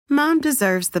Mom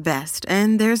deserves the best,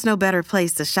 and there's no better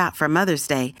place to shop for Mother's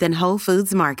Day than Whole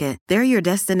Foods Market. They're your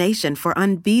destination for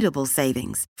unbeatable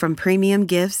savings, from premium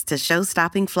gifts to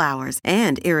show-stopping flowers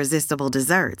and irresistible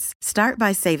desserts. Start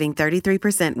by saving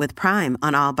 33% with Prime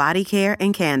on all body care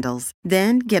and candles.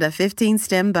 Then get a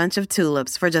 15-stem bunch of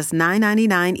tulips for just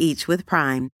 $9.99 each with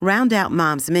Prime. Round out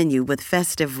Mom's menu with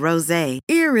festive rosé,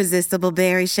 irresistible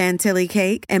berry chantilly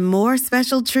cake, and more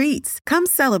special treats. Come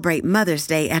celebrate Mother's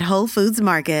Day at Whole Foods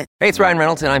Market. Hey, it's Ryan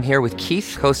Reynolds, and I'm here with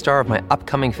Keith, co-star of my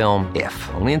upcoming film, If,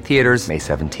 only in theaters May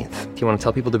 17th. Do you want to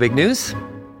tell people the big news?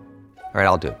 All right,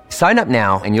 I'll do it. Sign up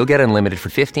now and you'll get unlimited for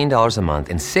 $15 a month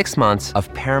and 6 months of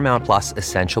Paramount Plus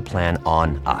Essential Plan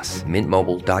on us.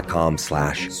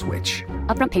 MintMobile.com/switch.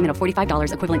 Upfront payment of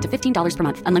 $45 equivalent to $15 per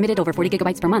month. Unlimited over 40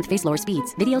 gigabytes per month. Face lower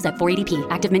speeds. Videos at 480p.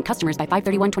 Active Mint customers by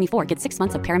 531.24 get 6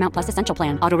 months of Paramount Plus Essential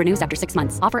Plan. Auto renews after 6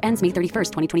 months. Offer ends May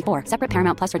 31st, 2024. Separate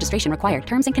Paramount Plus registration required.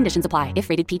 Terms and conditions apply if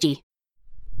rated PG.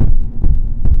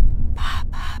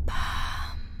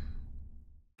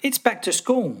 It's back to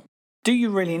school. Do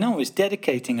You Really Know is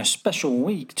dedicating a special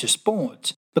week to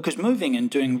sport, because moving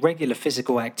and doing regular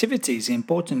physical activity is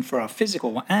important for our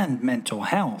physical and mental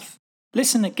health.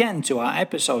 Listen again to our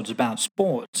episodes about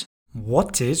sport.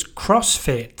 What is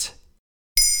CrossFit?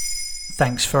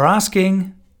 Thanks for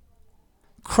asking.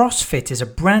 CrossFit is a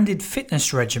branded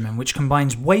fitness regimen which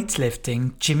combines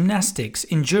weightlifting, gymnastics,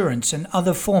 endurance, and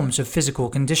other forms of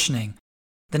physical conditioning.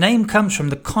 The name comes from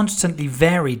the constantly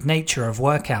varied nature of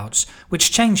workouts,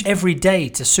 which change every day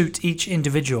to suit each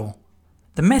individual.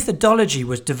 The methodology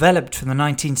was developed from the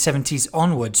 1970s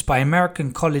onwards by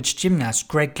American college gymnast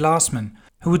Greg Glassman,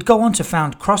 who would go on to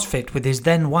found CrossFit with his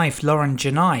then wife Lauren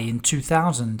Janai in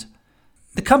 2000.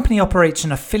 The company operates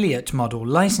an affiliate model,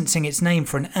 licensing its name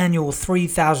for an annual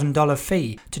 $3,000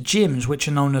 fee to gyms which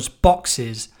are known as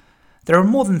boxes. There are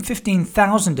more than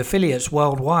 15,000 affiliates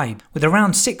worldwide, with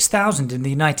around 6,000 in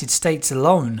the United States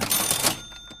alone.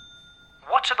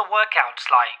 What are the workouts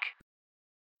like?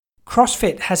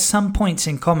 CrossFit has some points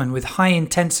in common with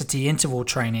high-intensity interval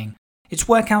training. Its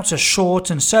workouts are short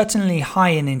and certainly high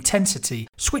in intensity,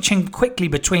 switching quickly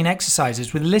between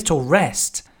exercises with little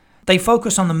rest. They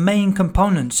focus on the main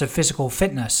components of physical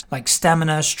fitness, like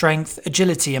stamina, strength,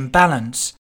 agility, and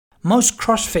balance. Most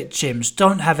CrossFit gyms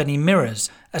don't have any mirrors,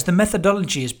 as the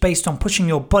methodology is based on pushing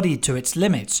your body to its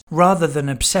limits rather than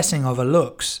obsessing over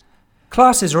looks.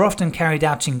 Classes are often carried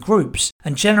out in groups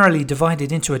and generally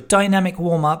divided into a dynamic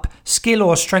warm-up, skill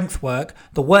or strength work,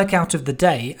 the workout of the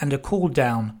day, and a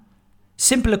cool-down.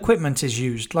 Simple equipment is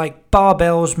used, like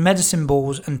barbells, medicine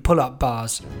balls, and pull-up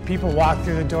bars. People walk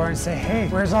through the door and say, "Hey,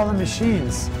 where's all the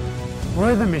machines?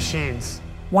 Where are the machines?"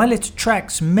 While it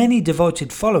attracts many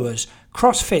devoted followers,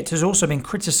 CrossFit has also been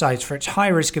criticised for its high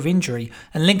risk of injury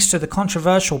and links to the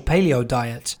controversial paleo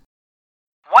diet.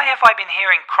 Why have I been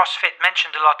hearing CrossFit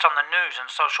mentioned a lot on the news and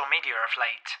social media of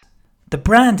late? The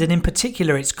brand, and in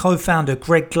particular its co-founder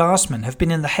Greg Glassman, have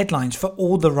been in the headlines for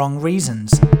all the wrong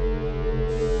reasons.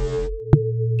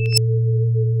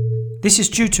 This is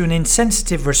due to an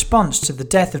insensitive response to the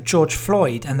death of George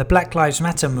Floyd and the Black Lives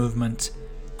Matter movement.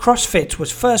 CrossFit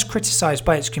was first criticised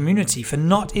by its community for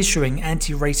not issuing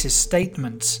anti-racist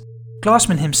statements.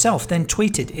 Glassman himself then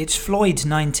tweeted, "It's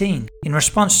Floyd-19," in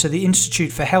response to the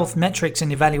Institute for Health Metrics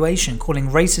and Evaluation calling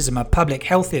racism a public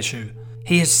health issue.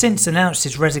 He has since announced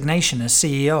his resignation as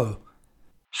CEO.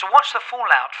 So what's the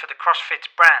fallout for the CrossFit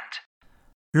brand?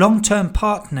 Long-term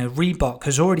partner Reebok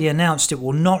has already announced it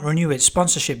will not renew its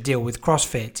sponsorship deal with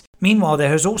CrossFit. Meanwhile, there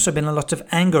has also been a lot of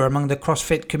anger among the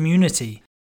CrossFit community.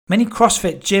 Many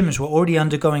CrossFit gyms were already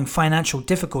undergoing financial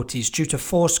difficulties due to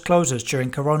forced closures during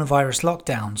coronavirus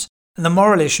lockdowns, and the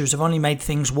moral issues have only made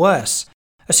things worse.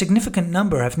 A significant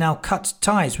number have now cut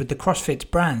ties with the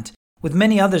CrossFit brand, with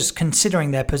many others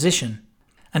considering their position.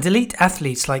 And elite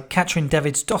athletes like Katrin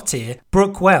Davidsdottir,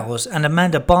 Brooke Wells and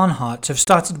Amanda Barnhart have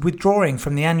started withdrawing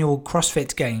from the annual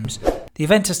CrossFit Games. The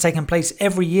event has taken place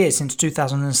every year since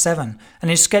 2007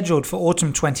 and is scheduled for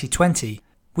autumn 2020.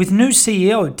 With new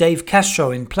CEO Dave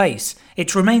Castro in place,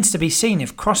 it remains to be seen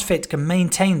if CrossFit can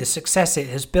maintain the success it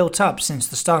has built up since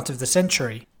the start of the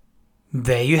century.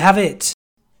 There you have it.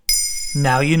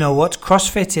 Now you know what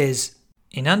CrossFit is.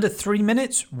 In under 3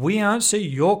 minutes, we answer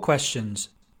your questions.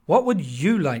 What would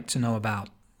you like to know about?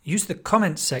 Use the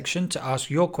comments section to ask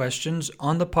your questions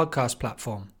on the podcast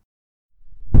platform.